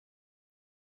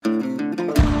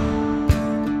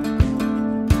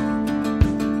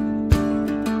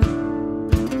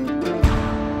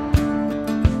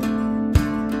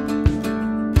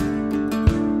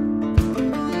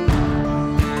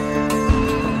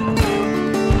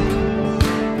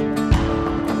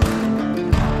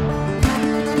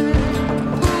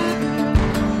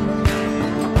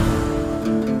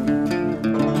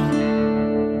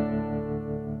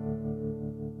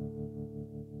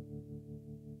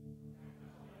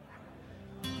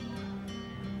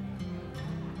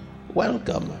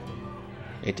welcome.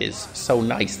 It is so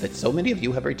nice that so many of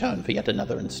you have returned for yet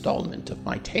another installment of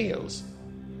my tales.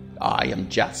 I am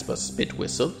Jasper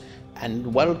Spitwhistle,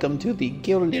 and welcome to the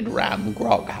Gilded Ram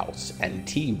Grog House and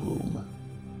Tea Room.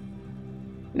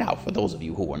 Now, for those of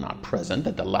you who were not present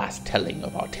at the last telling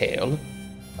of our tale,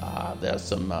 there's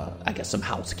some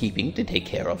housekeeping to take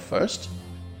care of first.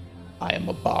 I am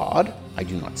a bard. I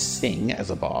do not sing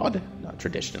as a bard, not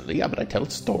traditionally, but I tell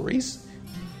stories.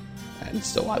 And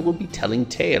so I will be telling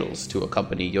tales to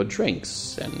accompany your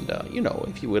drinks. And,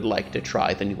 if you would like to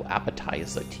try the new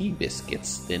appetizer tea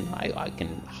biscuits, then I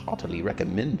can heartily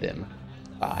recommend them.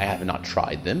 I have not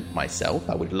tried them myself.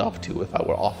 I would love to if I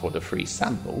were offered a free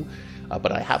sample.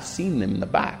 But I have seen them in the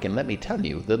back, and let me tell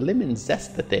you, the lemon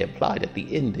zest that they applied at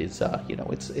the end is,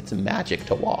 it's magic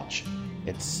to watch.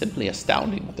 It's simply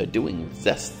astounding what they're doing with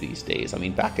zest these days. I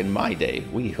mean, back in my day,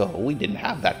 we didn't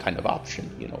have that kind of option.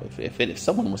 If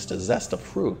someone was to zest a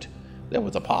fruit, there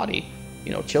was a party.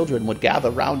 Children would gather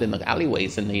around in the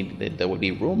alleyways, and there would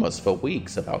be rumors for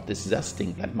weeks about this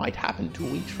zesting that might happen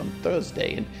 2 weeks from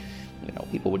Thursday, and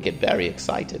people would get very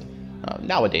excited.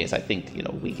 Nowadays, I think,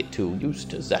 we get too used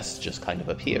to zest just kind of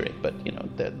appearing, but,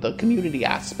 the community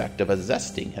aspect of a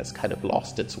zesting has kind of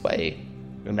lost its way.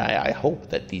 And I hope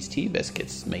that these tea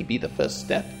biscuits may be the first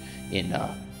step in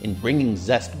bringing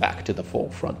zest back to the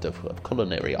forefront of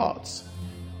culinary arts.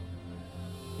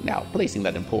 Now, placing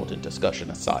that important discussion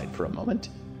aside for a moment,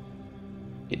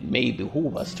 it may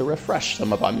behoove us to refresh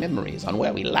some of our memories on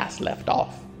where we last left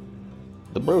off.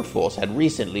 The brute force had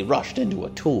recently rushed into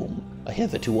a tomb, a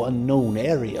hitherto unknown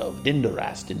area of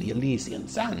Dindarast in the Elysian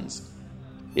Sands.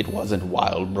 It wasn't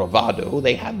wild bravado,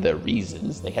 they had their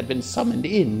reasons. They had been summoned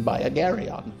in by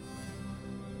Agarion,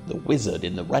 the wizard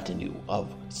in the retinue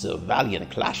of Sir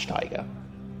Valiant Clash Tiger.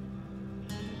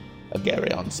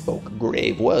 Agarion spoke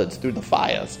grave words through the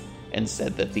fires and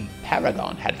said that the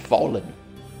Paragon had fallen.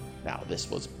 Now, this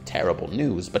was terrible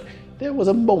news, but there was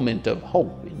a moment of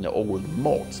hope in the old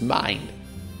Mort's mind,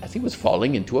 as he was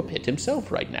falling into a pit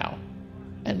himself right now.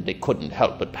 And it couldn't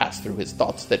help but pass through his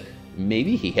thoughts that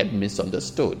maybe he had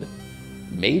misunderstood.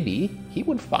 Maybe he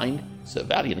would find Sir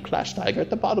Valiant Clash Tiger at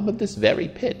the bottom of this very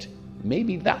pit.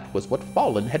 Maybe that was what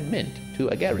fallen had meant to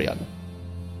Agarion.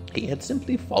 He had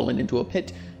simply fallen into a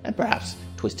pit and perhaps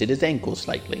twisted his ankle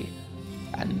slightly.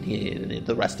 And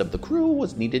the rest of the crew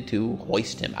was needed to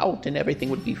hoist him out, and everything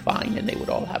would be fine, and they would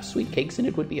all have sweet cakes, and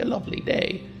it would be a lovely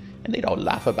day. And they'd all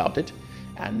laugh about it.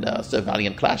 And Sir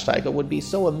Valiant Clash Tiger would be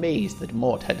so amazed that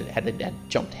Mort had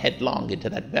jumped headlong into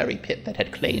that very pit that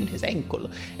had claimed his ankle,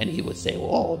 and he would say,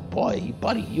 "Oh boy,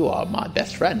 buddy, you are my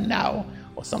best friend now,"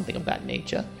 or something of that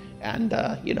nature, and,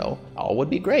 all would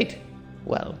be great.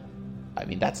 Well, I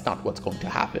mean, that's not what's going to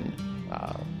happen,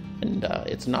 and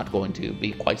it's not going to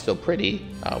be quite so pretty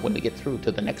when we get through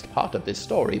to the next part of this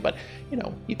story, but,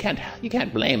 you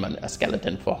can't blame a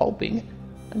skeleton for hoping.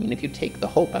 I mean, if you take the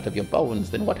hope out of your bones,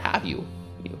 then what have you?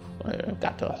 You've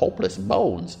got hopeless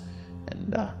bones, and,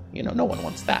 no one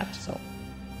wants that, so.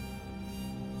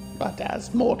 But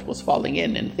as Mort was falling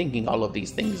in and thinking all of these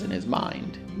things in his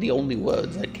mind, the only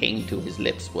words that came to his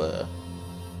lips were,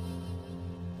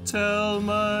 "Tell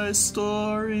my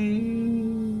story."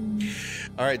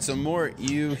 All right, so Mort,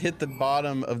 you hit the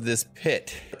bottom of this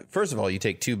pit. First of all, you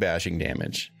take 2 bashing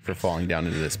damage for falling down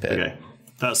into this pit. Okay,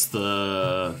 that's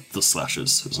the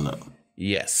slashes, isn't it?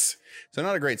 Yes. So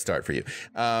not a great start for you.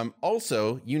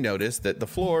 Also, you notice that the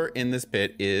floor in this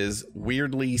pit is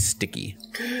weirdly sticky.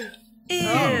 Ew.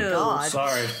 Oh, God.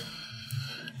 Sorry.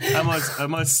 Am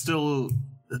I still...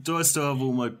 Do I still have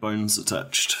all my bones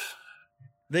attached?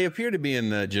 They appear to be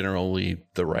in generally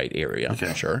the right area.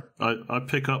 Okay. Sure. I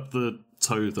pick up the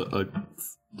toe that I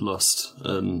lost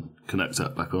and connect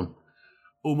that back on.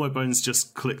 All my bones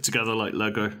just click together like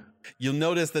Lego. You'll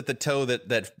notice that the toe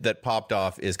that popped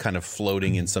off is kind of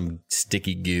floating in some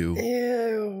sticky goo.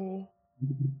 Ew.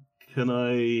 Can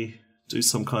I do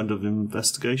some kind of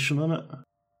investigation on it?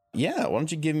 Yeah, why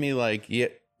don't you give me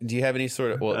do you have any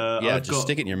sort of, just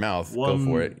stick it in your mouth. Go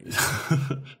for it.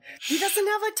 He doesn't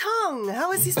have a tongue.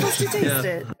 How is he supposed to taste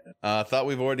it? Thought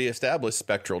we've already established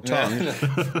spectral tongue.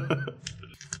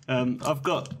 I've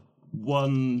got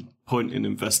 1 point in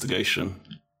investigation.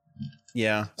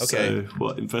 Yeah, okay. So,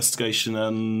 what, investigation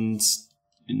and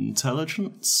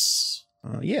intelligence?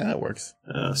 Yeah, that works.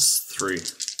 That's 3.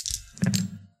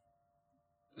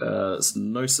 It's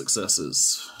no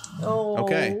successes. Oh.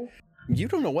 Okay. You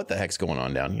don't know what the heck's going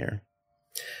on down here.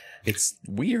 It's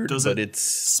weird, but it's...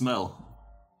 smell?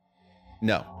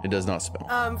 No, it does not smell.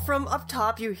 From up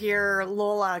top, you hear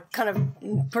Lola kind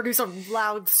of produce a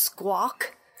loud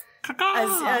squawk.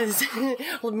 As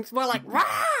more like, rah!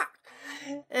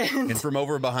 And from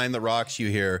over behind the rocks, you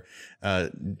hear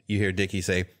Dickie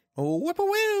say, "Oh,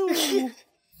 whip-a-woo."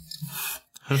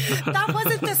 That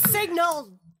wasn't the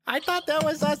signal. I thought that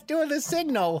was us doing the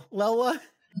signal, Lola.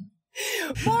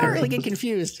 I Mort, really get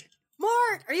confused.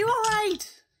 Mort, are you all right?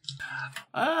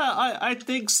 I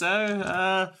think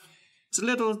so. It's a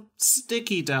little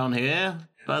sticky down here,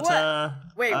 but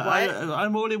Wait, what?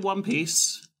 I'm all in one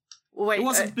piece. Wait, It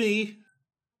wasn't me.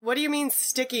 what do you mean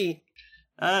sticky?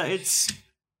 It's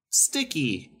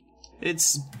sticky.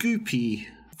 It's goopy,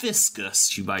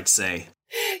 viscous, you might say.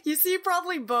 You see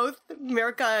probably both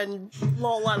Mirka and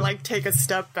Lola like take a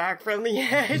step back from the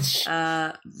edge.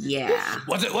 Yeah.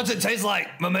 What's it taste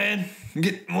like, my man?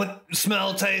 What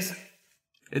smell taste?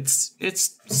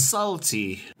 It's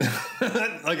salty.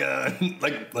 like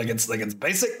it's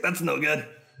basic? That's no good.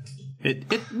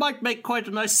 It might make quite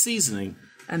a nice seasoning.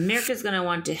 Mirka's gonna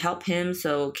want to help him,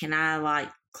 so can I like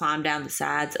climb down the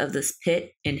sides of this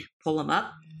pit and pull him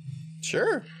up?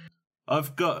 Sure.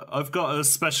 I've got a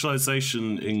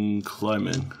specialization in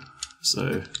climbing,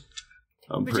 so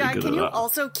I'm pretty Jack, good can at you that.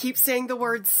 also keep saying the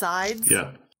word sides?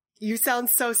 Yeah. You sound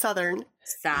so southern.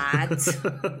 Sides.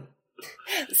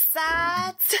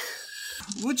 Sides.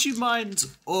 Would you mind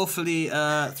awfully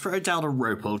throw down a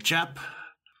rope, old chap?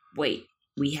 Wait,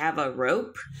 we have a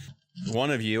rope?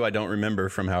 One of you, I don't remember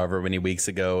from however many weeks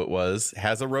ago it was,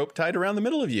 has a rope tied around the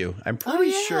middle of you. I'm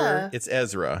pretty sure it's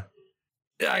Ezra.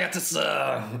 Yeah, I got this.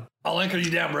 I'll anchor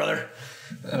you down, brother.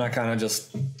 And I kind of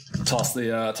just toss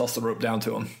the rope down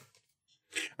to him.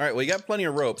 All right, well, you got plenty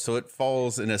of rope, so it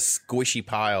falls in a squishy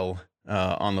pile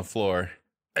on the floor.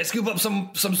 I scoop up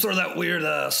some sort of that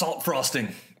weird salt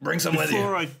frosting. Bring some with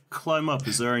Before you. I climb up,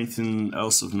 is there anything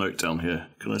else of note down here?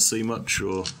 Can I see much,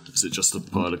 or is it just a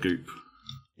pile of goop?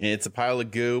 It's a pile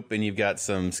of goop, and you've got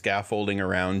some scaffolding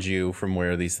around you from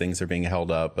where these things are being held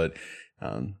up, but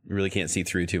you really can't see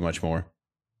through too much more.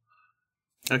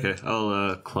 Okay,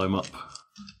 I'll climb up.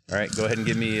 All right, go ahead and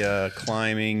give me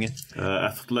climbing.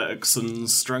 Athletics and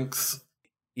strength.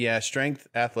 Yeah, strength,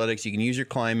 athletics. You can use your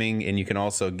climbing, and you can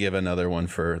also give another one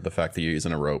for the fact that you're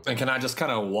using a rope. And can I just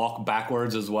kind of walk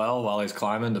backwards as well while he's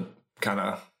climbing to kind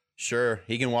of... Sure,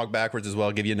 he can walk backwards as well.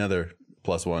 I'll give you another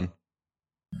 +1.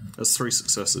 That's 3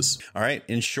 successes. All right,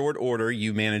 in short order,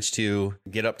 you manage to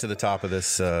get up to the top of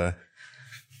this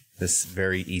this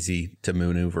very easy to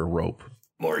maneuver rope.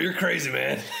 Mort, you're crazy,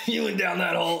 man. You went down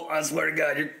that hole. I swear to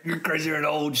God, you're crazier than an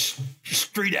old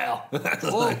street owl.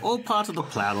 All part of the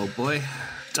plan, old boy.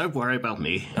 Don't worry about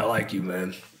me. I like you,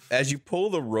 man. As you pull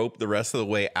the rope the rest of the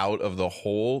way out of the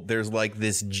hole, there's like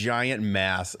this giant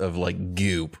mass of like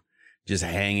goop just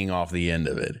hanging off the end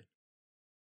of it.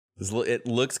 It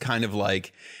looks kind of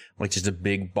like just a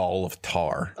big ball of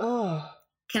tar. Oh.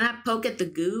 Can I poke at the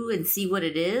goo and see what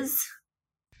it is?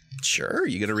 Sure,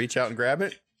 you gonna reach out and grab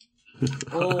it?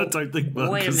 Oh, I don't think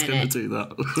Mark wait a is going to minute. do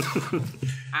that.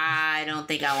 I don't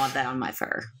think I want that on my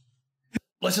fur.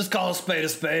 Let's just call a spade a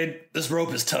spade. This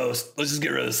rope is toast. Let's just get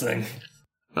rid of this thing.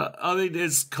 I mean,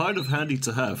 it's kind of handy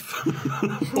to have.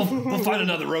 We'll find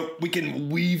another rope. We can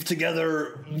weave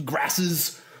together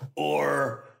grasses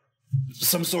or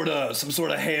some sort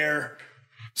of hair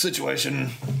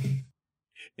situation.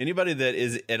 Anybody that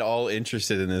is at all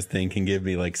interested in this thing can give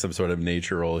me like some sort of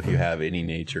nature roll if you have any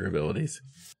nature abilities.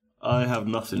 I have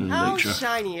nothing in How nature.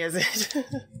 shiny is it?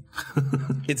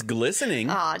 It's glistening.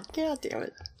 Ah, god damn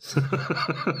it.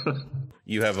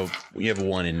 You have a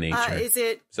 1 in nature. Is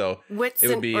it So wits it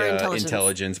would be or intelligence?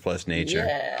 intelligence plus nature.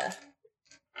 Yeah.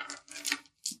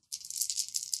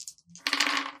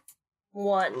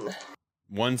 1.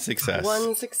 1 success.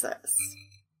 1 success.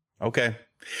 Okay.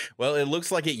 Well, it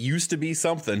looks like it used to be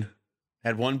something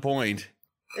at one point.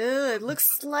 Ew, it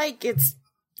looks like it's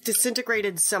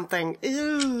disintegrated something.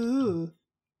 Ew.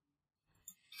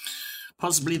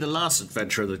 Possibly the last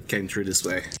adventurer that came through this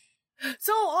way.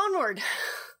 So onward.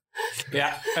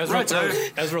 Yeah, Ezra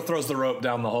throws the rope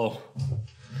down the hole.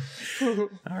 All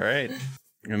right.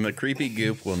 And the creepy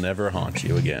goop will never haunt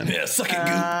you again. Yeah, suck it,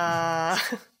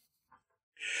 goop.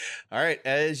 All right.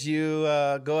 As you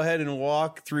go ahead and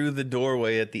walk through the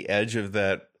doorway at the edge of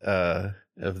that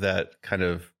kind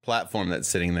of platform that's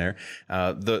sitting there,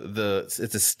 it's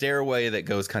a stairway that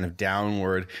goes kind of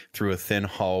downward through a thin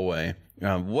hallway.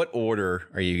 What order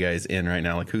are you guys in right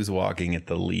now? Like, who's walking at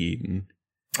the lead?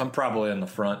 I'm probably in the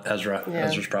front.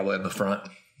 Ezra's probably in the front.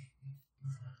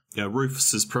 Yeah,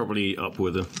 Rufus is probably up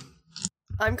with him.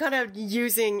 I'm kind of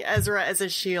using Ezra as a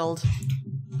shield.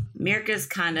 Mirka's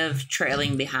kind of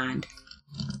trailing behind.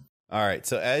 All right.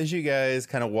 So as you guys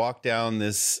kind of walk down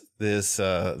this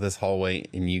this hallway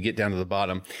and you get down to the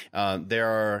bottom, there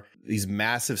are these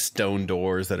massive stone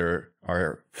doors that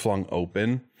are flung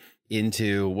open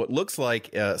into what looks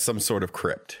like some sort of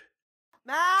crypt.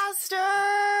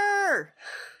 Master!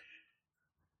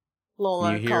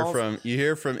 Lola calls. You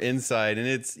hear from inside,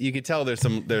 and you can tell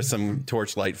there's some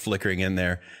torchlight flickering in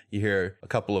there. You hear a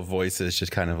couple of voices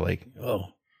just kind of like, "Oh,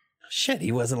 shit,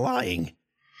 he wasn't lying."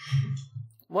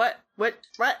 What?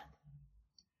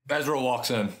 Bezrel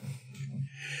walks in.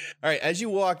 All right, as you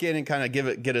walk in and kind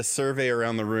of get a survey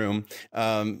around the room,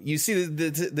 you see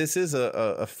that this is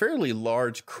a fairly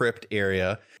large crypt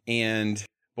area, and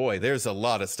boy, there's a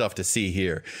lot of stuff to see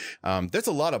here. There's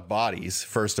a lot of bodies,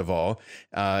 first of all.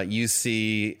 You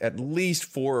see at least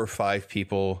 4 or 5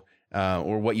 people,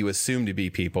 or what you assume to be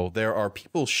people. There are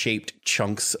people-shaped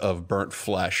chunks of burnt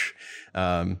flesh,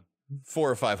 4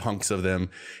 or 5 hunks of them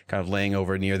kind of laying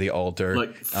over near the altar.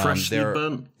 Like freshly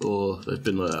burnt, or they've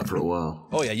been like that for a while?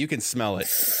 Oh, yeah, you can smell it.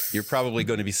 You're probably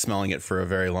going to be smelling it for a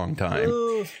very long time.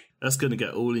 Ooh. That's going to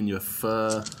get all in your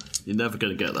fur. You're never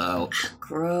going to get that out.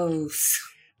 Gross.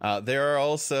 There are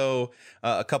also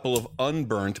a couple of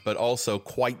unburnt but also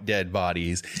quite dead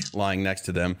bodies lying next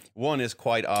to them. One is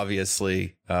quite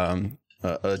obviously a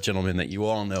gentleman that you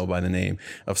all know by the name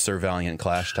of Sir Valiant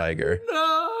Clash Tiger.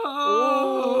 Oh.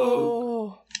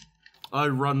 I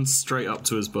run straight up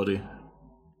to his body.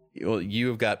 Well,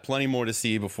 you've got plenty more to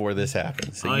see before this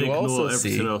happens. So I you ignore also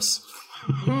everything else.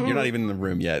 You're not even in the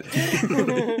room yet.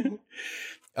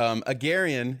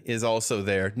 Agarian is also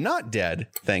there, not dead,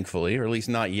 thankfully, or at least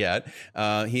not yet.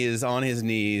 He is on his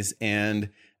knees, and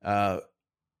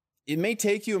it may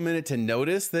take you a minute to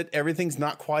notice that everything's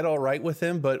not quite all right with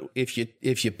him. But if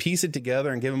you piece it together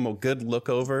and give him a good look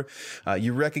over,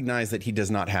 you recognize that he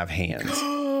does not have hands.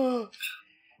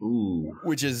 Ooh.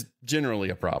 Which is generally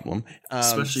a problem.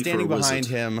 Especially standing for a behind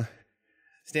wizard. him.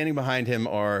 Standing behind him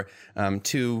are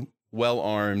 2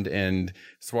 well-armed and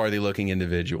swarthy-looking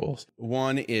individuals.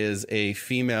 One is a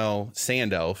female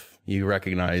sand elf. You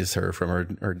recognize her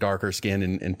from her darker skin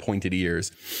and pointed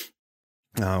ears.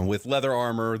 With leather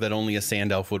armor that only a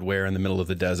sand elf would wear in the middle of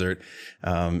the desert,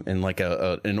 and like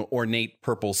an ornate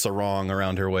purple sarong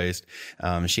around her waist.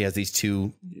 She has these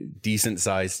 2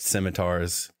 decent-sized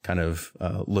scimitars kind of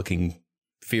looking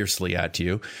fiercely at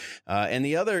you. And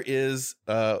the other is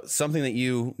something that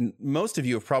most of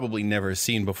you have probably never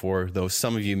seen before, though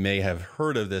some of you may have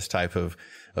heard of this type of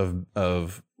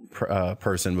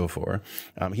person before.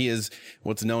 He is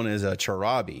what's known as a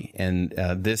Charabi, and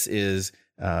this is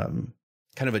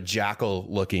kind of a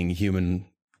jackal-looking human.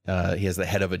 He has the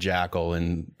head of a jackal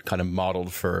and kind of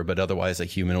mottled fur, but otherwise a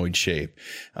humanoid shape.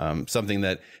 Something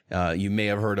that you may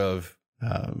have heard of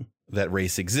that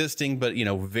race existing, but,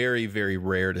 very, very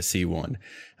rare to see one.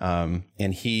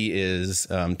 And he is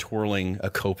twirling a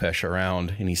khopesh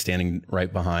around, and he's standing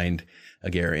right behind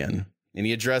Agarian. And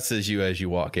he addresses you as you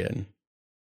walk in.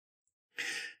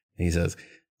 And he says,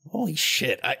 "Holy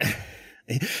shit,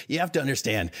 you have to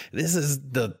understand, this is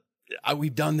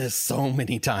we've done this so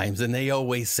many times, and they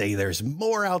always say there's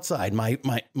more outside. My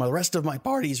rest of my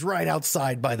party's right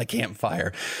outside by the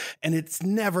campfire, and it's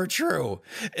never true.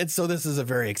 And so this is a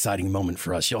very exciting moment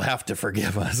for us. You'll have to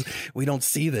forgive us. We don't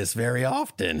see this very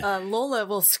often." Lola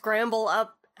will scramble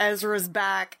up Ezra's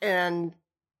back and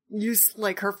use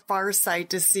her far sight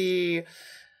to see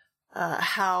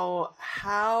how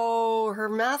her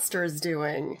master is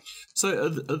doing.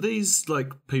 So are these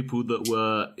people that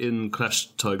were in Clash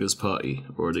Tiger's party,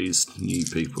 or are these new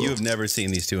people? You have never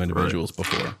seen these 2 individuals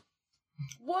before.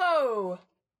 Whoa!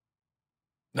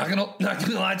 Not gonna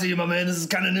lie to you, my man. This is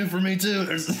kind of new for me too.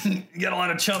 You got a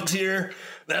lot of chunks here.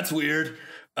 That's weird.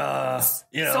 So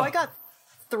I got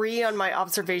 3 on my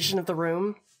observation of the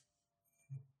room.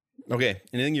 Okay.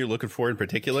 Anything you're looking for in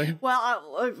particular?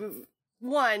 Well,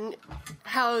 1,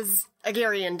 how's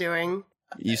Agarian doing?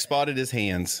 You spotted his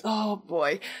hands. Oh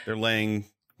boy. They're laying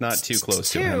not too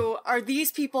close to him. 2, are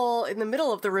these people in the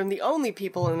middle of the room the only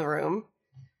people in the room?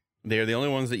 They're the only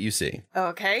ones that you see.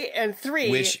 Okay. And 3.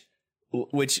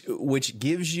 Which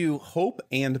gives you hope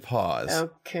and pause.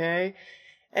 Okay.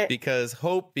 Because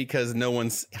no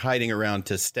one's hiding around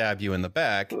to stab you in the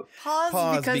back.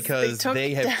 Pause because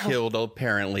they have killed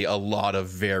apparently a lot of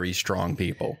very strong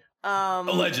people.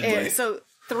 Allegedly. So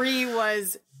 3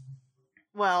 was,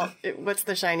 what's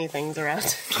the shiny things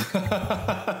around?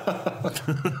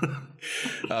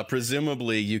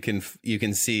 Presumably, you can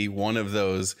see one of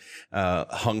those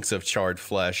hunks of charred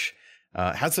flesh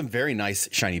has some very nice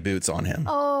shiny boots on him.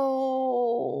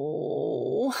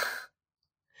 Oh.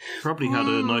 Probably had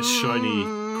a nice shiny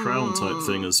crown type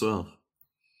thing as well.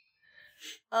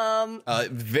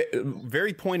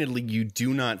 Very pointedly, you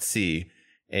do not see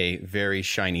a very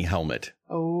shiny helmet.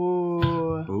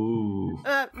 Oh. Ooh.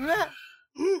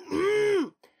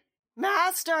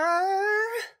 Master!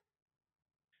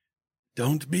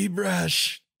 Don't be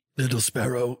brash, little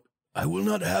sparrow. I will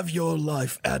not have your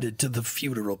life added to the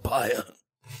funeral pyre.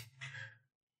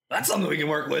 That's something we can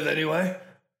work with anyway.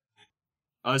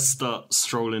 I start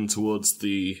strolling towards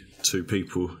the two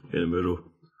people in the middle.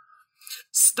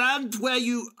 Stand where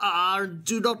you are,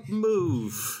 do not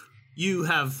move. You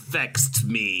have vexed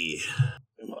me.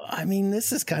 I mean,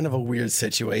 this is kind of a weird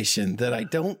situation that I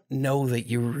don't know that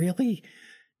you really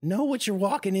know what you're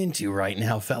walking into right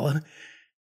now, fella.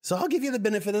 So I'll give you the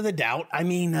benefit of the doubt. I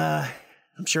mean,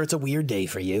 I'm sure it's a weird day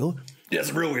for you. Yeah,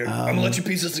 it's real weird. I'm gonna let you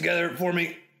piece this together for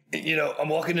me. You know, I'm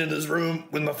walking into this room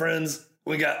with my friends.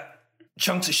 We got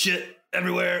chunks of shit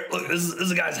everywhere. Look, this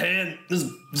is a guy's hand. This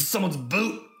is someone's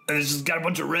boot. And it's just got a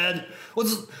bunch of red.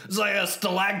 It's like a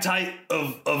stalactite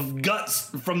of guts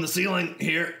from the ceiling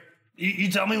here. You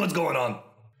tell me what's going on.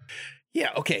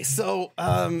 Yeah, okay, so,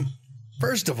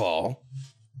 first of all,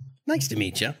 nice to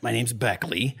meet you. My name's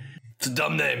Beckley. It's a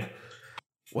dumb name.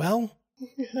 Well,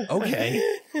 okay.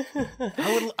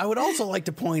 I would also like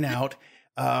to point out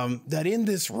that in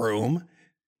this room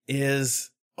is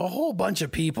a whole bunch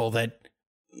of people that,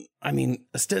 I mean,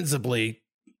 ostensibly,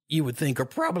 you would think are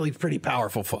probably pretty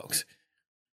powerful folks.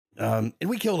 And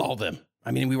we killed all of them.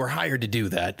 I mean, we were hired to do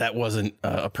that. That wasn't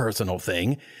a personal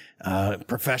thing.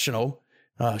 Professional,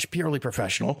 purely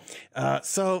professional.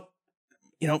 So,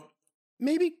 you know,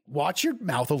 maybe watch your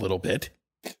mouth a little bit.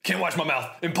 Can't watch my mouth.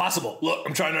 Impossible. Look,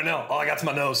 I'm trying right now. All I got's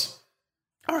my nose.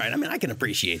 All right. I mean, I can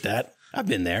appreciate that. I've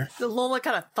been there. The Lola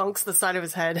kind of thunks the side of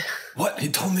his head. What? He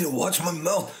told me to watch my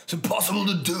mouth. It's impossible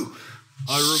to do.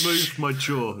 I remove my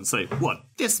jaw and say, what,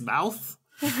 this mouth?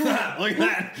 Look at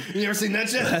that. You ever seen that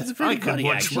shit? That's I pretty can funny,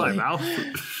 watch actually. my mouth.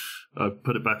 I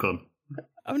put it back on.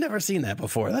 I've never seen that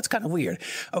before. That's kind of weird.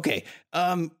 Okay.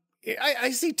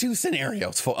 I see two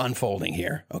scenarios unfolding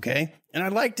here. Okay. And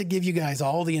I'd like to give you guys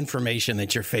all the information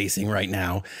that you're facing right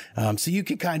now. So you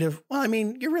could kind of, well, I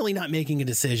mean, you're really not making a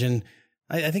decision.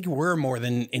 I think we're more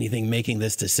than anything making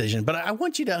this decision, but I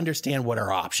want you to understand what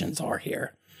our options are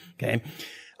here. Okay.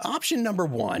 Option number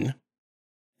one,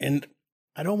 and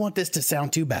I don't want this to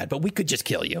sound too bad, but we could just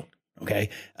kill you. Okay.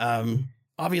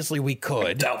 Obviously we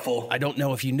could. Doubtful. I don't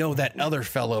know if you know that other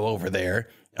fellow over there.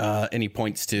 And he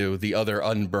points to the other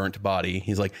unburnt body.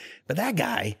 He's like, but that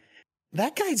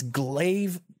guy's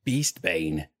Glaive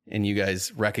Beastbane. And you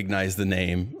guys recognize the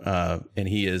name. And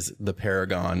he is the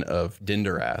paragon of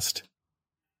Dindarast.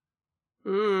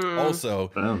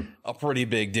 Also a pretty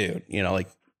big dude. You know, like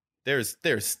there's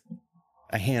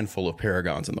a handful of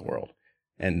paragons in the world.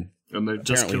 And they've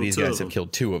just apparently these killed guys have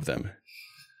killed two of them.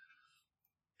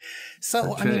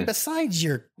 So, Okay. I mean, besides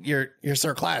your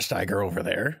Sir Clash Tiger over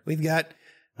there, we've got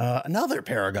another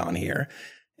paragon here.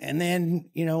 And then,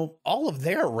 you know, all of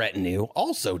their retinue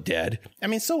also dead. I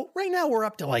mean, so right now we're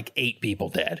up to like 8 people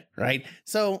dead, right?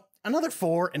 So another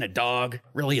 4 and a dog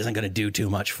really isn't going to do too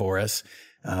much for us.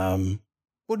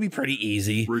 Would be pretty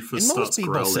easy. Rufus And starts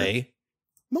growling.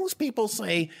 most people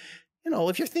say, you know,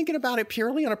 if you're thinking about it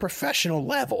purely on a professional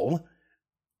level,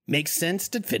 makes sense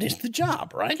to finish the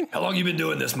job, right? How long you been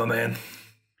doing this, my man?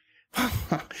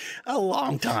 A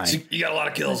long time. So you got a lot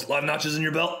of kills, a lot of notches in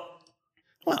your belt?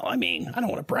 Well, I mean, I don't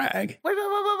want to brag.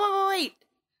 Wait.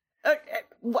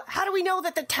 How do we know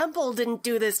that the temple didn't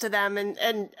do this to them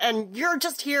and you're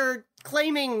just here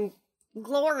claiming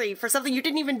glory for something you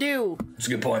didn't even do? That's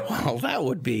a good point. Well, that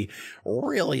would be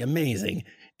really amazing.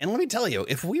 And let me tell you,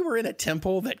 if we were in a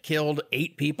temple that killed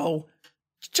 8 people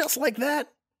just like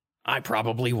that, I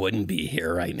probably wouldn't be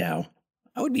here right now.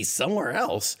 I would be somewhere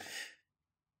else.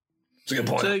 That's a good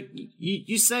point. So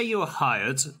you say you were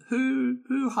hired. Who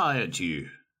hired you?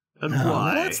 And Well,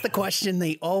 why? that's the question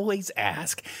they always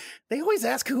ask. They always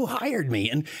ask who hired me.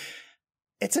 And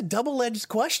it's a double-edged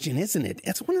question, isn't it?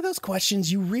 It's one of those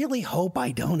questions you really hope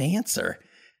I don't answer.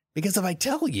 Because if I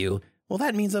tell you, well,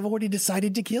 that means I've already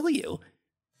decided to kill you.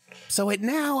 So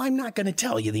I'm not going to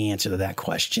tell you the answer to that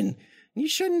question. You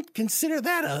shouldn't consider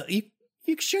that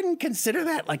you shouldn't consider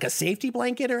that like a safety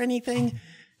blanket or anything.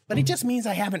 But it just means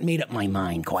I haven't made up my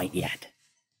mind quite yet.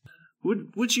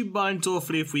 Would you mind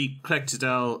awfully if we collected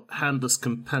our handless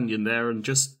companion there and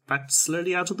just backed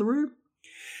slowly out of the room?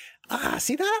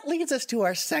 See, that leads us to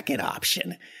our second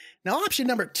option. Now, option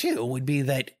number 2 would be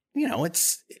that, you know,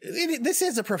 this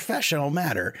is a professional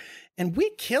matter, and we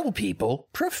kill people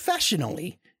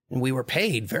professionally, and we were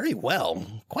paid very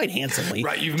well, quite handsomely.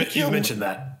 Right, you've to kill- mentioned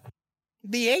that.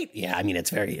 The 8, yeah, I mean,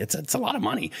 it's a lot of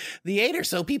money. The 8 or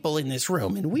so people in this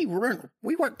room, and we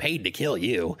weren't paid to kill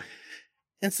you.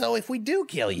 And so if we do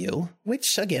kill you,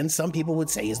 which again, some people would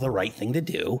say is the right thing to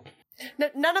do.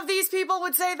 None of these people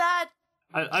would say that.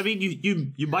 I mean,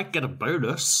 you might get a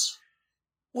bonus.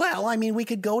 Well, I mean, we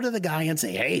could go to the guy and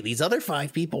say, hey, these other 4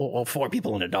 people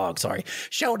and a dog,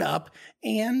 showed up,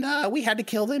 and we had to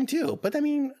kill them too. But I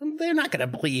mean, they're not going to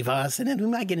believe us, and then we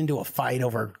might get into a fight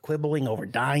over quibbling over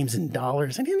dimes and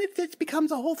dollars, and then it becomes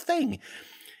a whole thing.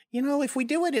 You know, if we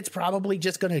do it, it's probably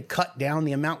just going to cut down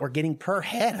the amount we're getting per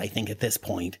head, I think, at this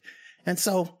point. And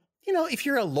so, you know, if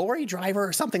you're a lorry driver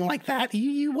or something like that,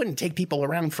 you wouldn't take people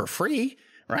around for free,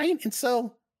 right? And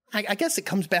so I guess it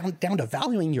comes down to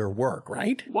valuing your work,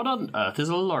 right? What on earth is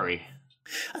a lorry?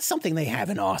 Something they have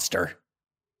in Oster.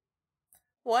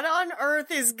 What on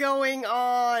earth is going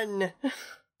on?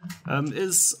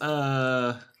 Is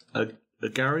Agarion,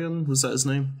 was that his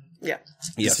name? Yeah.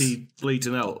 Yes. Is he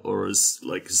bleeding out, or is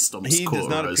like his stomach's He does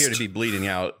not cauterized? appear to be bleeding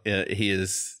out. He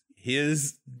is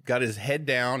got his head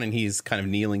down and he's kind of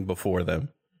kneeling before them.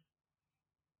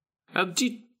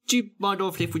 Do you mind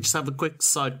awfully if we just have a quick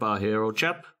sidebar here, old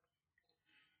chap?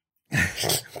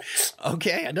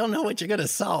 Okay, I don't know what you're going to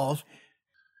solve.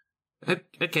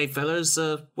 Okay, fellas,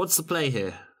 what's the play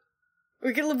here?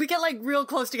 We get like real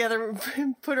close together,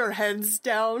 put our heads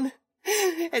down,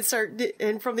 and start.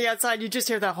 And from the outside, you just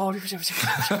hear that.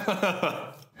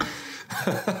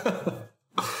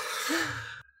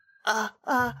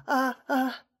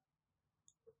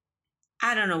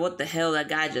 I don't know what the hell that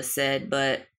guy just said,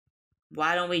 but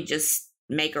why don't we just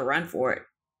make a run for it?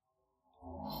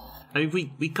 I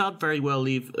mean, we can't very well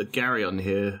leave Agarion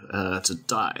here to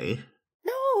die.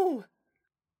 No.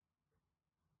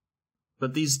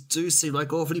 But these do seem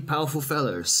like awfully powerful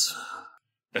fellows.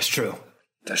 That's true.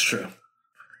 That's true.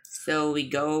 So we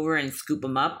go over and scoop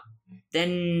him up.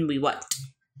 Then we what?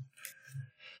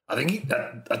 I think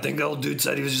the old dude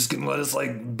said he was just gonna let us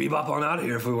like bebop on out of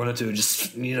here if we wanted to.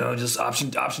 Just just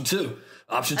option two.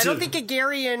 Option two. I don't think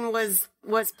Agarion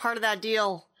was part of that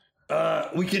deal.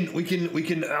 We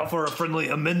can offer a friendly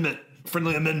amendment.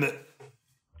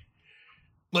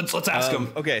 Let's ask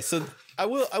him. Okay, so I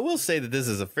will say that this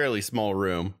is a fairly small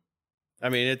room. I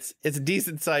mean, it's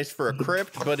decent sized for a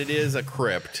crypt, but it is a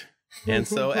crypt, and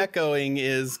so echoing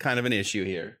is kind of an issue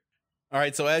here. All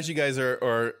right, so as you guys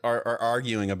are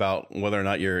arguing about whether or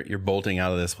not you're bolting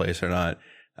out of this place or not,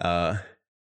 the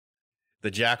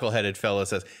jackal-headed fellow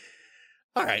says,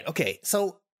 All right, okay,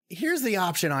 so here's the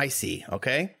option I see,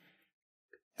 okay?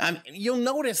 You'll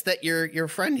notice that your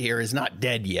friend here is not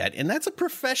dead yet, and that's a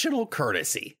professional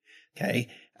courtesy, okay?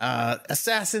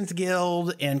 Assassin's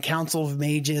Guild and Council of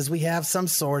Mages, we have some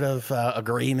sort of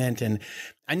agreement, and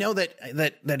I know that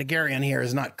Agarion here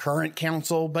is not current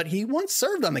council, but he once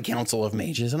served on the Council of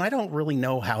Mages, and I don't really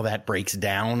know how that breaks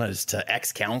down as to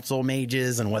ex-council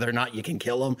mages and whether or not you can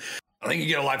kill them. I think you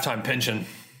get a lifetime pension.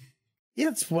 Yeah,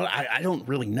 it's what I don't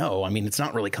really know. I mean, it's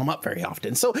not really come up very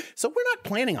often. So we're not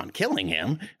planning on killing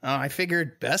him. I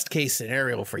figured best case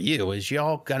scenario for you is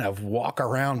y'all kind of walk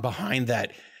around behind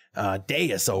that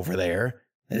dais over there.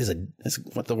 Is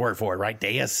what the word for it, right?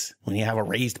 Dais. When you have a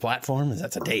raised platform,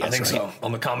 that's a dais. I think right? so.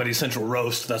 On the Comedy Central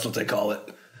roast, that's what they call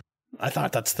it. I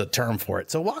thought that's the term for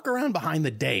it. So walk around behind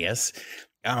the dais.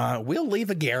 We'll leave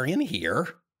Agarion here.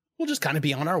 We'll just kind of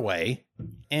be on our way.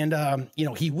 And,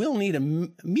 he will need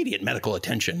immediate medical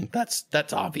attention. That's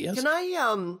obvious. Can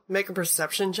I make a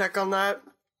perception check on that?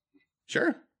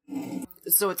 sure.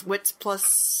 So it's wits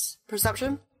plus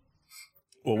perception?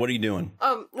 Well, what are you doing?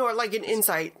 No, like an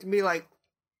insight to be like,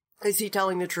 is he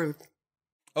telling the truth?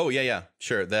 Oh, yeah,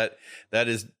 sure. That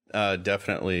is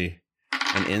definitely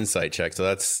an insight check.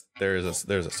 So there's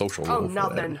a social rule. Oh, for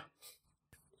nothing. that.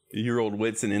 You rolled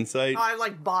wits and insight. I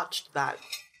like botched that.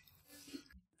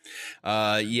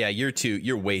 Yeah,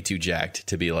 you're way too jacked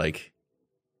to be like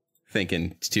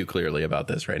thinking too clearly about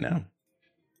this right now.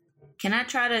 Can I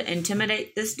try to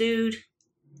intimidate this dude?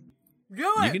 Do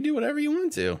You it. can do whatever you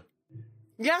want to.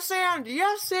 Yes,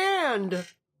 and.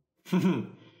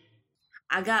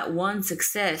 I got one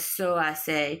success, so I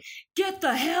say, get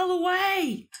the hell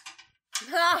away!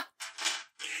 Ha!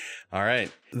 All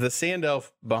right. The sand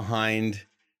elf behind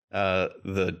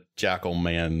the jackal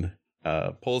man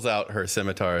pulls out her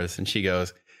scimitars and she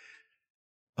goes,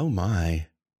 "Oh my,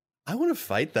 I want to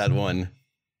fight that one.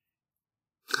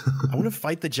 I want to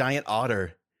fight the giant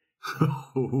otter."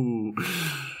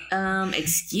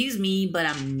 Excuse me, but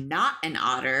I'm not an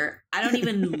otter. I don't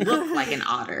even look like an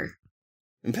otter.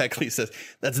 And Beckley says,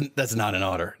 that's not an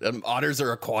otter. Otters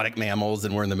are aquatic mammals,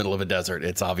 and we're in the middle of a desert.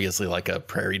 It's obviously like a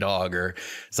prairie dog or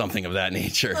something of that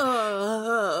nature.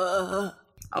 Oh,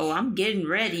 I'm getting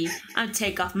ready. I'm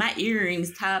take off my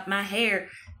earrings, tie up my hair,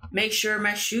 make sure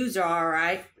my shoes are all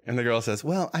right. And the girl says,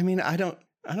 well, I mean, I don't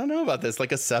know about this.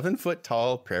 Like a 7-foot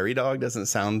tall prairie dog doesn't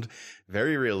sound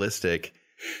very realistic.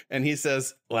 And he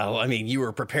says, well, I mean, you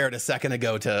were prepared a second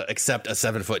ago to accept a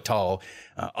 7-foot tall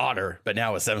otter, but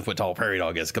now a 7-foot tall prairie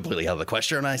dog is completely out of the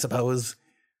question, I suppose.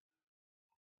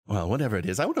 Well, whatever it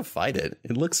is, I want to fight it.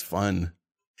 It looks fun.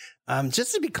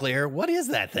 Just to be clear, what is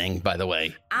that thing, by the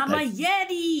way? I'm a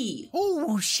Yeti.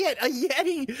 Oh, shit, a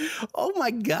Yeti. Oh,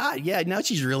 my God. Yeah, now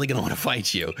she's really going to want to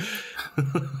fight you.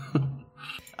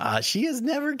 She has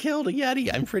never killed a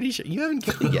Yeti. I'm pretty sure. You haven't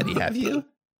killed a Yeti, have you?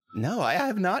 No, I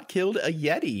have not killed a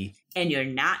Yeti. And you're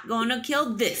not going to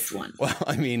kill this one. Well,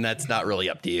 I mean, that's not really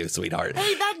up to you, sweetheart.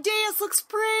 Hey, that dais looks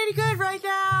pretty good right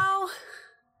now.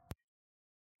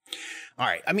 All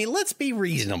right. I mean, let's be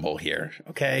reasonable here,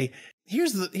 okay?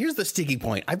 Here's the sticky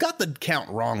point. I've got the count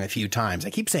wrong a few times. I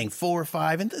keep saying 4 or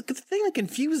 5, and the thing that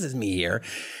confuses me here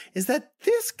is that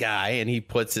this guy, and he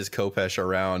puts his Khopesh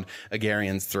around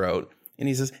Agarian's throat, and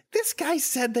he says, this guy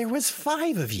said there was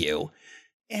 5 of you.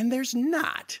 And there's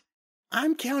not.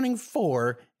 I'm counting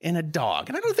 4 in a dog.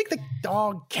 And I don't think the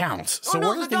dog counts. So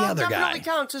where's the other guy? The dog definitely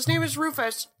counts. His name is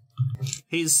Rufus.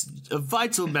 He's a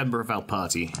vital member of our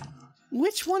party.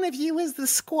 Which one of you is the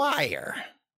squire?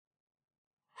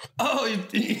 Oh,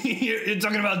 you're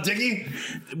talking about Dickie?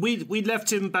 We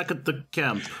left him back at the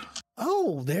camp.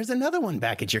 Oh, there's another one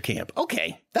back at your camp.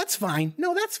 Okay, that's fine.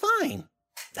 No, that's fine.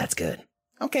 That's good.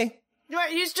 Okay.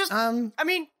 He's just,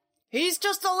 he's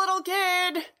just a little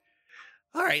kid.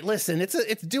 All right, listen,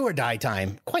 it's do or die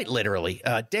time, quite literally.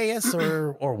 Dais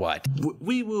or what?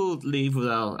 We will leave with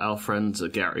our friend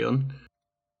Agarion.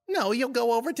 No, you'll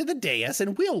go over to the dais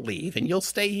and we'll leave, and you'll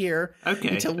stay here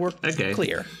until we're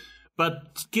clear.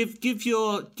 But give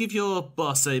your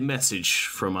boss a message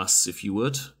from us, if you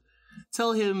would.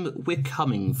 Tell him we're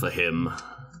coming for him.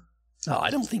 Oh,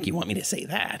 I don't think you want me to say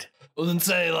that. Well, then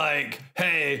say, like,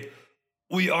 hey,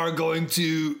 we are going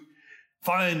to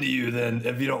find you, then,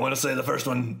 if you don't want to say the first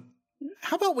one.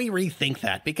 How about we rethink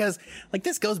that? Because, like,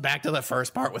 this goes back to the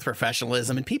first part with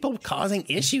professionalism and people causing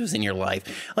issues in your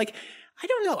life. Like, I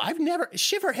don't know.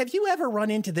 Shiver, have you ever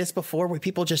run into this before where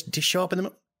people just show up in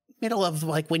the middle of,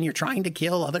 like, when you're trying to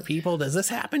kill other people? Does this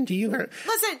happen to you?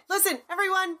 Listen,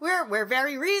 everyone. We're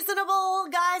very reasonable,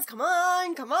 guys. Come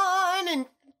on. And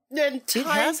it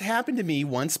has happened to me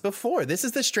once before. This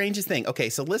is the strangest thing. Okay,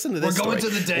 so listen to this We're going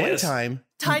story. to the dais. One time,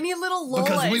 tiny little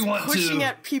Lola is pushing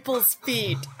at people's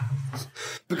feet.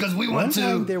 Because we want to. One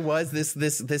time there was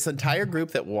this entire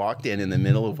group that walked in the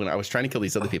middle of when I was trying to kill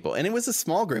these other people, and it was a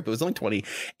small group. It was only 20,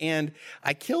 and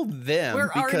I killed them. We're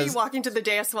already walking to the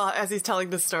dais as he's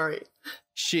telling the story.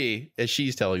 As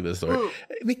she's telling the story,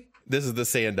 this is the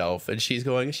sand elf, and she's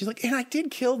like, and I did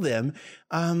kill them,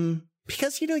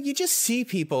 because you just see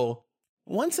people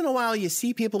once in a while. You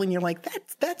see people, and you're like,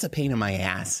 that's a pain in my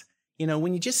ass.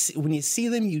 When you see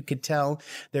them, you could tell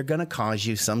they're going to cause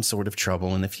you some sort of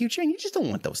trouble in the future, and you just don't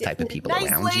want those type of people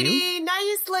around you.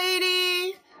 Nice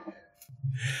lady.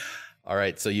 All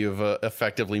right, so you've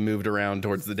effectively moved around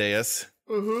towards the dais.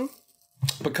 Mm-hmm.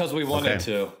 Because we wanted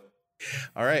to.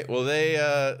 All right. Well, they.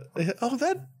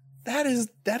 That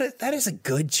is a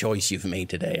good choice you've made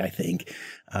today, I think.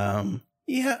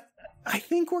 Yeah, I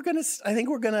think we're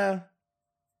gonna.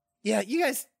 Yeah, you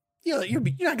guys. You're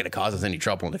not going to cause us any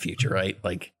trouble in the future, right?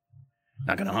 Like,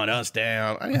 not going to hunt us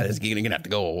down. I mean, it's going to have to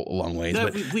go a long ways. No,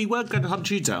 but we weren't going to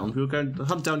hunt you down. We were going to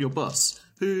hunt down your boss,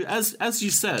 who, as you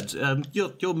said,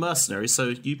 you're mercenary, so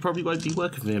you probably won't be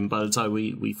working for him by the time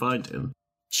we find him.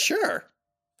 Sure.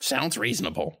 Sounds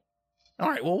reasonable. All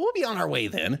right, well, we'll be on our way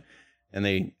then. And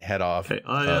they head off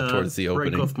towards the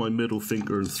opening. Break off my middle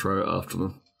finger and throw it after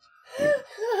them.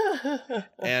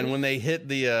 And when they hit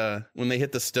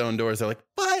the stone doors, they're like,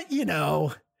 but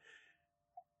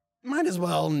might as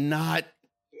well not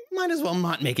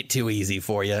make it too easy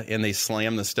for you. And they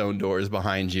slam the stone doors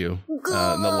behind you.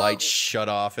 And the lights shut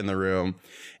off in the room,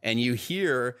 and you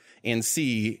hear and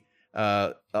see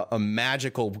a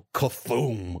magical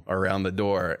kaboom around the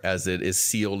door as it is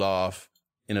sealed off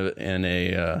in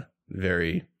a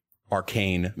very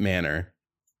arcane manner.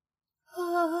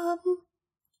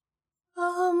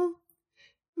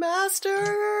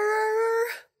 Master?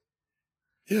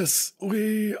 Yes,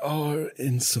 we are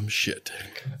in some shit.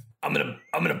 I'm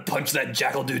gonna punch that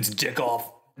jackal dude's dick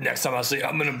off next time I see.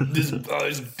 I'm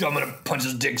gonna punch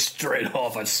his dick straight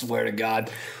off. I swear to God.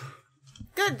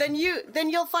 Good. Then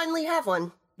you'll finally have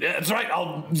one. Yeah, that's right.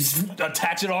 I'll just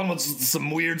attach it on with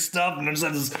some weird stuff, and then just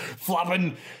have this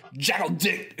flopping jackal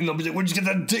dick. And they'll be like, "Where'd you get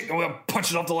that dick?" And we'll punch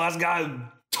it off the last guy who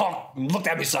talked and looked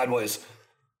at me sideways.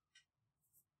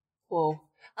 Whoa.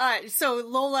 So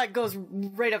Lolak goes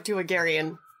right up to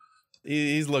Agarian.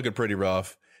 He's looking pretty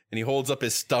rough, and he holds up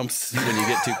his stumps when you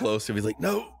get too close to him. He's like,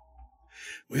 No,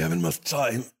 we haven't much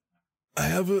time.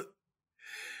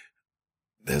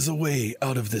 There's a way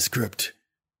out of this crypt.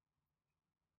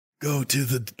 Go to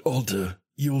the altar.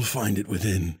 You will find it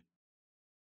within.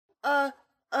 But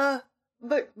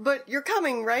you're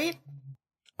coming, right?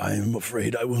 I am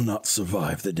afraid I will not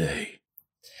survive the day.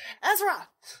 Ezra!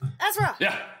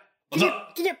 Yeah.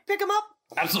 Can you pick him up?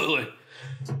 Absolutely.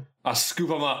 I'll scoop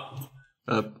him up.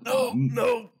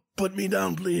 No, put me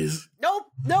down, please. Nope.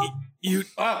 You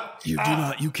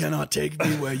cannot take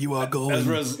me where you are going.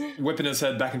 Ezra's whipping his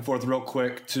head back and forth real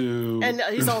quick to... And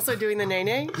he's also doing the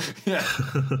nay-nay? Yeah.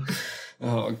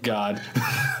 Oh, God.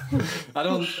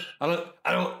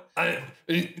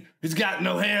 He's got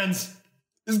no hands.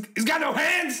 He's got no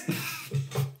hands.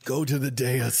 Go to the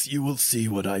dais. You will see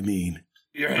what I mean.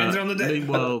 Your hands are on the dais.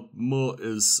 Meanwhile, Mort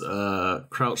is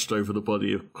crouched over the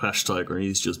body of Clash Tiger, and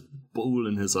he's just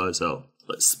bawling his eyes out,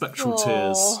 like spectral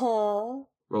tears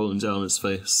rolling down his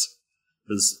face,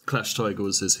 as Clash Tiger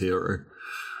was his hero.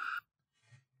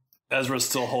 Ezra's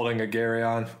still holding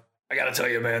Agarion. I gotta tell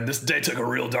you, man, this day took a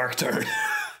real dark turn.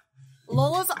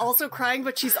 Lola's also crying,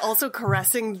 but she's also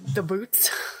caressing the boots.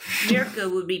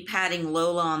 Mirka would be patting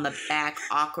Lola on the back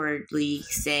awkwardly,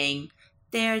 saying,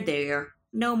 There,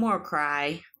 no more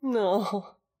cry.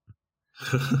 No.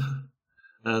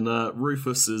 And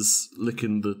Rufus is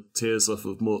licking the tears off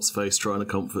of Mort's face, trying to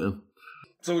comfort him.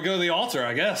 So we go to the altar,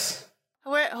 I guess.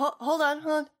 Wait, hold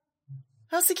on.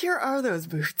 How secure are those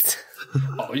boots?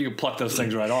 Oh, you can pluck those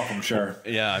things right off, I'm sure.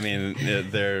 Yeah, I mean,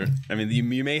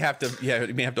 you may have to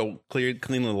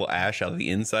clean a little ash out of the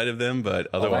inside of them, but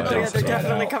otherwise, they're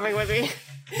definitely coming with me.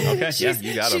 Okay,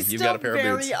 you got them. You've got a pair of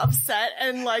boots. She's very upset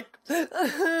and like,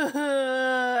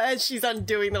 and she's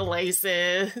undoing the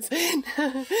laces.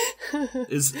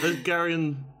 Is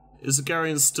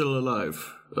Agarion still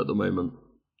alive at the moment?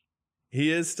 He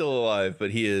is still alive,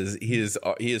 but he is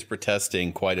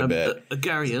protesting quite a bit.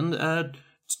 Agarion,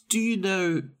 do you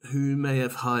know who may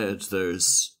have hired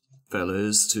those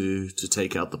fellows to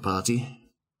take out the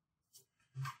party?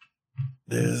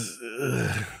 There's...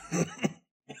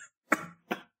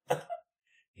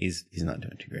 He's not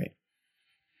doing too great.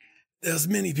 There's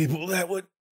many people that would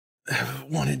have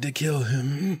wanted to kill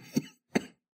him.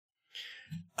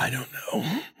 I don't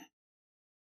know.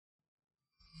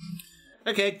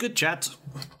 Okay, good chat.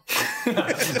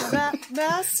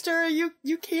 Master, you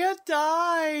can't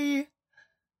die.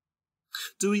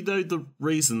 Do we know the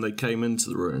reason they came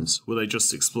into the ruins? Were they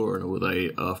just exploring, or were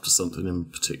they after something in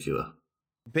particular?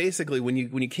 Basically, when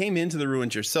you came into the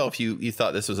ruins yourself, you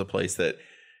thought this was a place that,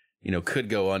 could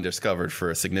go undiscovered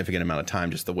for a significant amount of time,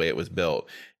 just the way it was built.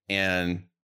 And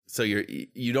so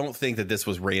you don't think that this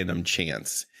was random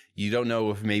chance. You don't know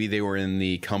if maybe they were in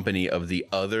the company of the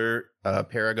other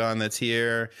Paragon that's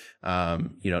here.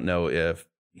 You don't know if,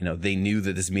 they knew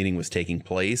that this meeting was taking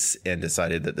place and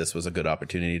decided that this was a good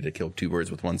opportunity to kill two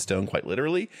birds with one stone, quite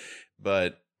literally.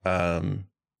 But,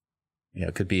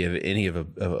 it could be any of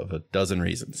a dozen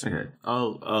reasons. Okay,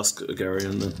 I'll ask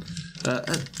Agarion then.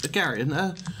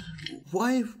 Agarion,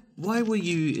 why were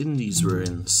you in these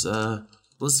ruins?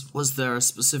 Was there a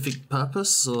specific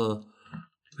purpose, or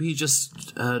were you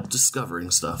just discovering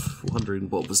stuff, wondering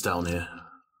what was down here?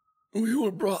 We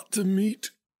were brought to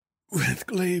meet with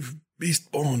Glaive,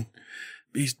 Beastborn,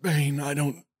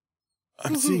 Beastbane.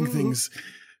 I'm seeing things.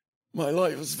 My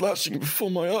life is flashing before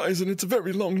my eyes, and it's a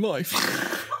very long life.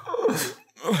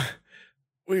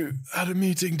 We had a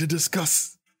meeting to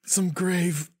discuss some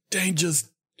grave dangers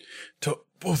to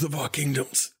both of our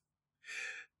kingdoms,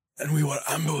 and we were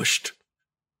ambushed.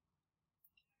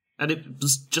 And it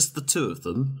was just the two of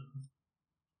them?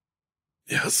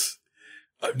 Yes.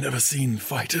 I've never seen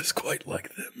fighters quite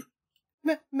like them.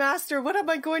 Master, what am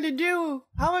I going to do?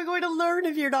 How am I going to learn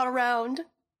if you're not around?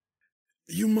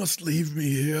 You must leave me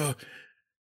here.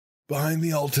 Behind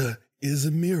the altar is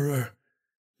a mirror.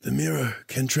 The mirror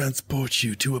can transport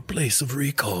you to a place of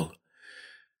recall.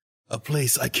 A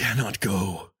place I cannot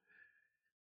go.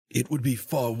 It would be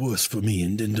far worse for me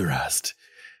in Dindarast.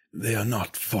 They are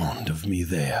not fond of me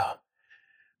there.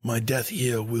 My death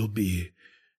here will be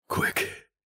quick.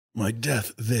 My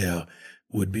death there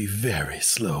would be very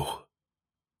slow.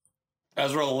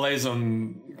 Ezra lays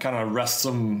him, kind of rests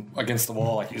him against the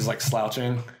wall, like he's like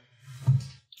slouching.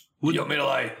 You want me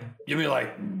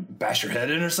to bash your head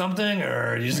in or something, or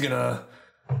are you just gonna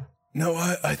No,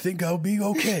 I think I'll be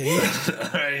okay.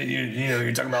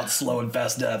 You're talking about slow and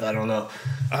fast death. I don't know.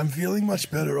 I'm feeling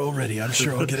much better already. I'm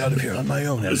sure I'll get out of here on my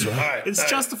own, Ezra. It's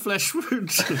just a flesh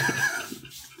wound.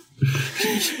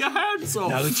 Your hands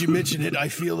off. Now that you mention it, I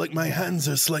feel like my hands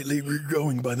are slightly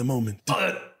regrowing by the moment.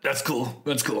 That's cool.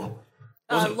 That's cool.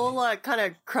 Lola kind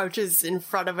of crouches in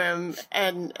front of him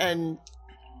and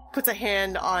puts a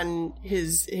hand on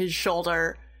his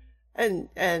shoulder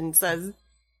and says,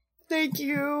 "Thank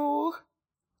you."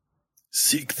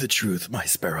 Seek the truth, my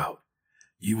sparrow.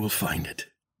 You will find it.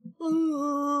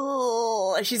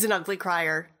 She's an ugly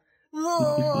crier.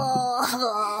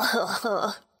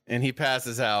 And he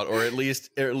passes out, or at least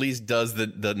does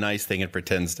the nice thing and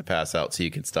pretends to pass out so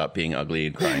you can stop being ugly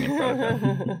and crying in front of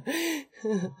him.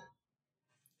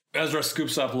 Ezra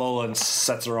scoops up Lola and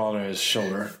sets her on his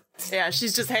shoulder. Yeah,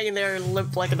 she's just hanging there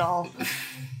limp like a doll.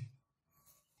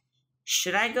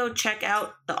 Should I go check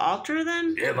out the altar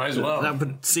then? Yeah, might as well. That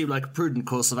would seem like a prudent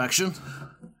course of action.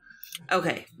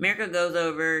 Okay, Mirka goes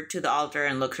over to the altar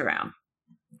and looks around.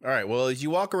 All right. Well, as you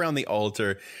walk around the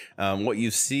altar, what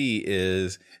you see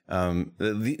is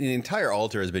the entire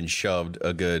altar has been shoved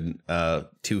a good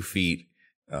 2 feet,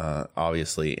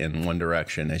 obviously, in one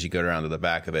direction as you go around to the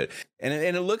back of it, and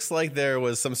it looks like there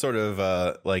was some sort of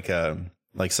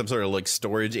some sort of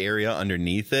storage area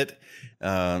underneath it,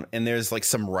 and there's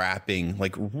some wrapping,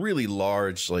 really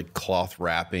large cloth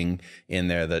wrapping in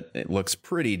there that it looks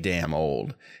pretty damn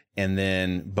old. And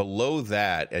then below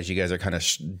that, as you guys are kind of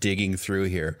digging through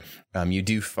here, you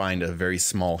do find a very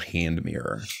small hand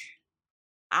mirror.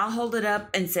 I'll hold it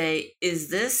up and say, "Is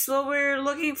this what we're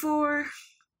looking for?"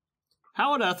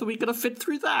 How on earth are we going to fit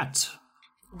through that?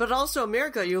 But also,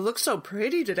 Mirka, you look so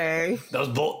pretty today. That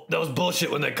was bullshit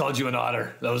when they called you an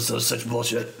otter. That was such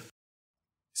bullshit.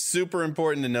 Super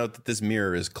important to note that this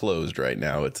mirror is closed right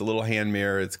now. It's a little hand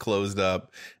mirror. It's closed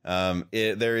up.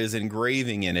 There is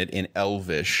engraving in it in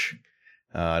Elvish.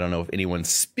 I don't know if anyone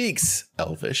speaks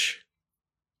Elvish.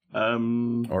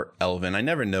 Or Elven. I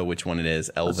never know which one it is,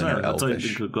 Elven or Elvish. I don't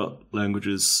think I've got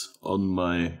languages on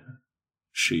my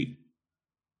sheet.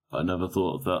 I never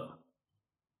thought of that.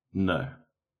 No.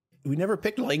 We never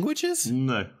picked languages?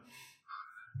 No.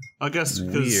 I guess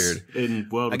because in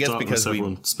World of Darkness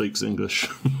everyone speaks English.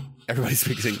 Everybody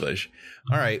speaks English.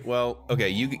 All right, well, okay,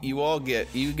 you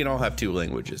can all have 2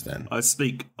 languages then. I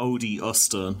speak Oldie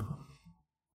Ostern.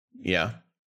 Yeah.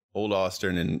 Old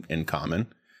Ostern and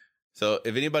Common. So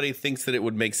if anybody thinks that it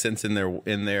would make sense in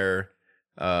their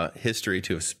history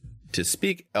to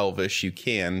speak Elvish, you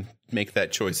can make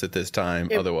that choice at this time.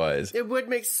 Otherwise, it would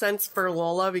make sense for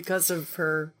Lola because of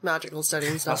her magical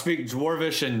studying stuff. I speak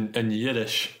Dwarvish and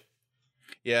Yiddish.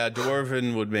 Yeah,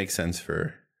 Dwarven would make sense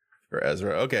for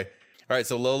Ezra. Okay. All right,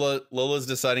 so Lola's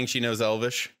deciding she knows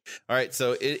Elvish. All right,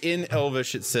 so in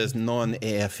Elvish it says non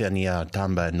efenia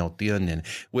tamba notionen,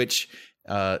 which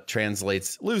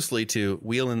translates loosely to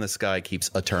wheel in the sky keeps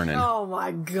a turning. Oh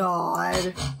my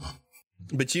god.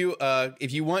 But you,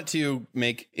 if you want to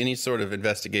make any sort of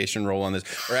investigation roll on this,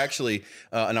 or actually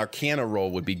an Arcana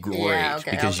roll would be great,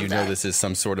 because you know this is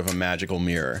some sort of a magical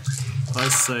mirror. I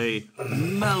say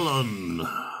melon.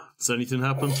 Does anything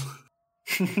happen?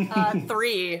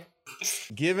 3.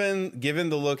 Given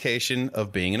the location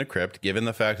of being in a crypt, given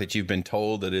the fact that you've been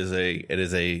told that it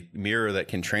is a mirror that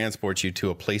can transport you to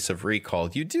a place of recall,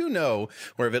 you do know,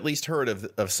 or have at least heard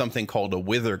of something called a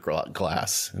wither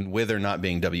glass, and wither not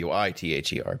being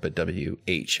WITHER, but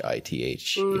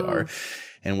WHITHER,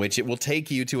 in which it will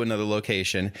take you to another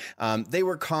location. They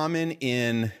were common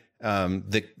in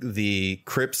the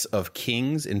crypts of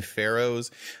kings and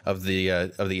pharaohs of the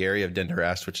area of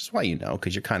Denderast, which is why you know,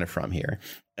 because you're kind of from here.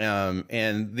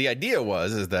 And the idea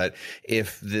is that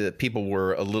if the people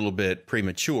were a little bit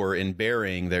premature in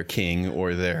burying their king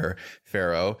or their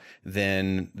pharaoh,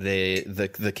 then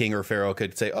the king or pharaoh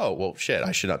could say, "Oh, well, shit,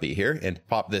 I should not be here," and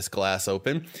pop this glass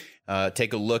open.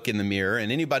 Take a look in the mirror,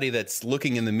 and anybody that's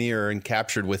looking in the mirror and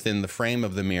captured within the frame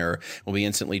of the mirror will be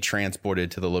instantly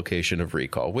transported to the location of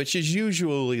recall, which is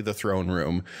usually the throne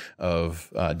room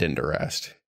of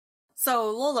Denderast.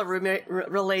 So Lola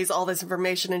relays all this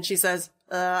information, and she says,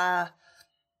 well,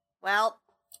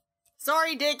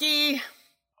 sorry, Dickie."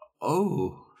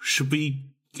 Oh, should we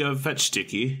go fetch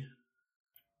Dickie?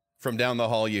 From down the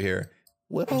hall you hear,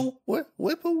 "Whipple,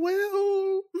 whipple,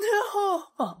 whipple." No.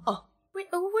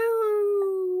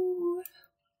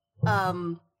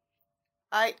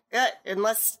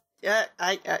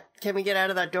 Can we get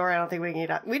out of that door? I don't think we can get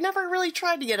out. We never really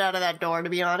tried to get out of that door, to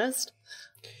be honest.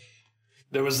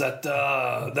 There was that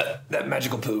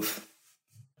magical poof.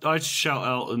 I shout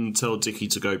out and tell Dickie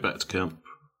to go back to camp.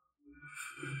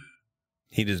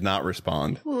 He does not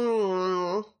respond.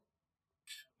 Well,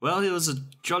 he was a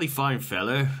jolly fine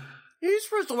fellow. He's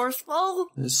resourceful.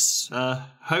 Let's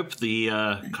hope the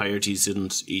coyotes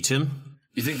didn't eat him.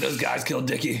 You think those guys killed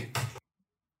Dickie?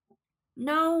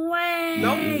 No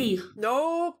way.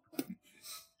 Nope.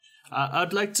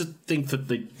 I'd like to think that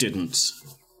they didn't.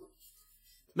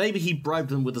 Maybe he bribed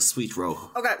them with a sweet roll.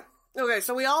 Okay,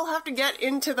 so we all have to get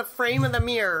into the frame of the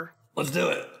mirror. Let's do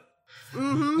it.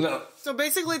 Mm-hmm. No. So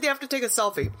basically they have to take a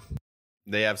selfie.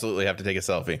 They absolutely have to take a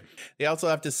selfie. They also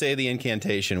have to say the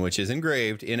incantation, which is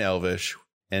engraved in Elvish.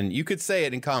 And you could say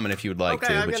it in common if you would like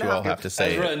to, but you all have to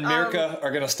say Ezra it. and Mirka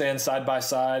are going to stand side by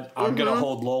side. I'm going to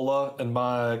hold Lola in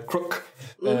my crook,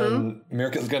 and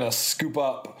Mirka's going to scoop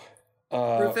up...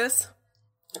 Rufus?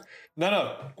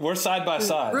 No, we're side by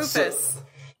side. Rufus.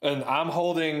 And I'm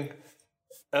holding...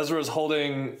 Ezra's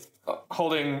holding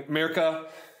Mirka,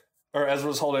 or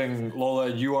Ezra's holding Lola.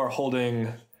 You are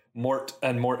holding Mort,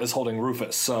 and Mort is holding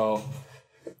Rufus. So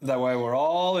that way we're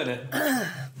all in it.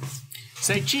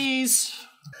 Say cheese.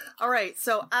 All right,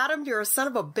 so Adam, you're a son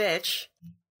of a bitch.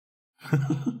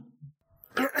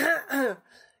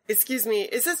 Excuse me,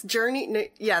 is this Journey? No,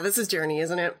 yeah, this is Journey,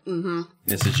 isn't it? Mm-hmm.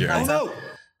 This is Journey. Oh,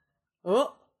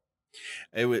 Oh,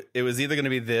 It was either going to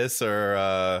be this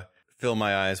or fill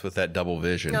my eyes with that double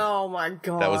vision. oh my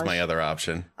god. That was my other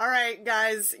option. All right,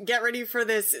 guys, get ready for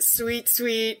this sweet,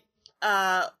 sweet,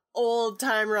 old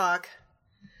time rock.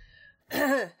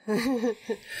 The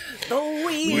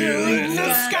wheel In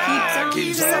the sky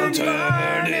keeps on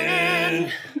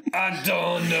turning. I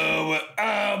don't know where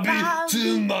I'll be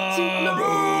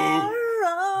tomorrow.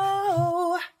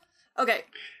 Okay.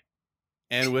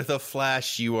 And with a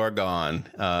flash, you are gone.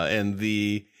 And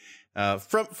the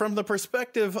from the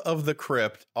perspective of the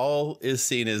crypt, all is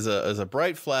seen as a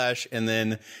bright flash, and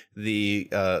then the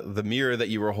mirror that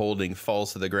you were holding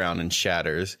falls to the ground and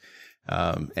shatters.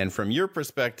 And from your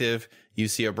perspective, you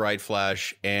see a bright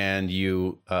flash, and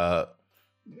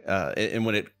and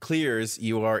when it clears,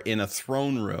 you are in a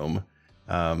throne room,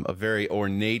 a very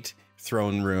ornate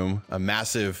throne room. A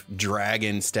massive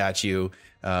dragon statue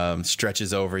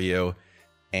stretches over you,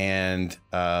 and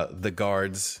the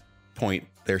guards point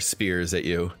their spears at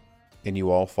you, and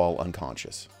you all fall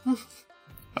unconscious.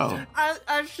 Oh.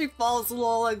 As she falls,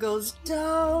 Lola goes,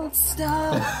 "Don't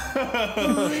stop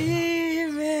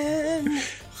believing."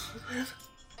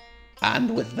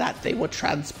 And with that, they were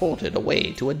transported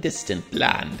away to a distant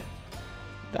land.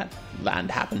 That land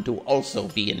happened to also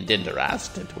be in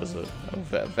Dindarast. It was a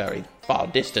very far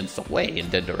distance away in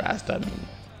Dindarast. I mean,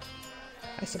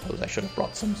 I suppose I should have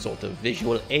brought some sort of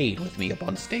visual aid with me up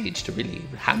on stage to really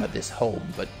hammer this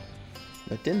home, but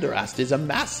Dindarast is a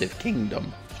massive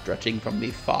kingdom, stretching from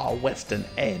the far western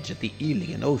edge of the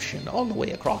Aelian Ocean all the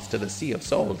way across to the Sea of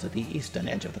Souls at the eastern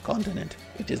edge of the continent.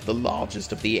 It is the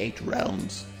largest of the 8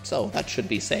 realms, so that should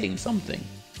be saying something.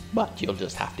 But you'll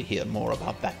just have to hear more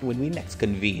about that when we next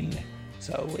convene.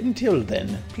 So until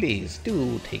then, please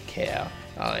do take care.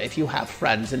 If you have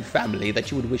friends and family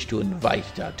that you would wish to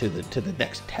invite to the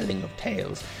next telling of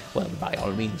tales, well, by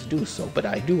all means do so, but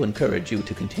I do encourage you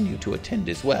to continue to attend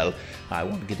as well. I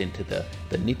won't get into the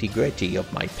nitty-gritty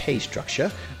of my pay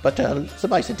structure, but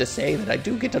suffice it to say that I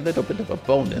do get a little bit of a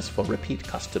bonus for repeat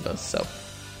customers, so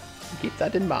keep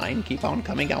that in mind. Keep on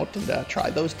coming out and try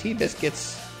those tea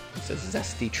biscuits. It's a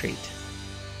zesty treat.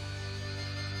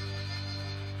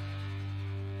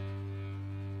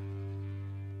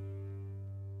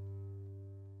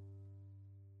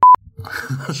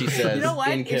 She says, You know what?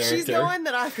 in If she's character. going,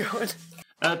 then I'm going.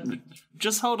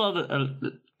 Just hold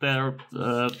on there,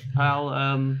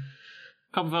 pal.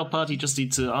 Commonwealth Party just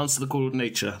need to answer the call of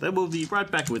nature. They will be right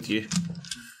back with you.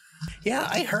 Yeah,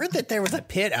 I heard that there was a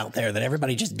pit out there that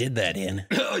everybody just did that in.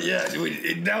 Oh, yeah.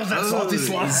 That was that salty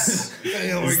slice.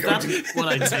 Is that what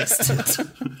I tasted?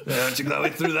 Yeah, I'm glad we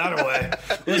threw that away.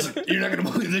 Listen, you're not going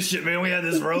to believe this shit, man. We had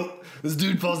this rope. This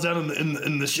dude falls down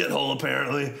in the shithole,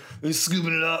 apparently. He's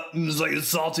scooping it up, and it's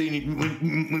salty, and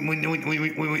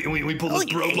we pull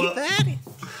this rope up. That?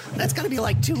 That's gotta be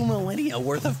like 2 millennia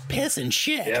worth of piss and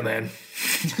shit. Yeah, man.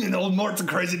 And old Mort's a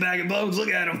crazy bag of bones. Look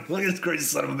at him. Look at this crazy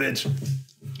son of a bitch.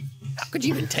 How could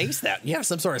you even taste that? You have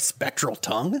some sort of spectral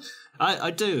tongue?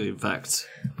 I do, in fact.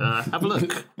 Have a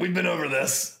look. We've been over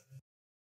this.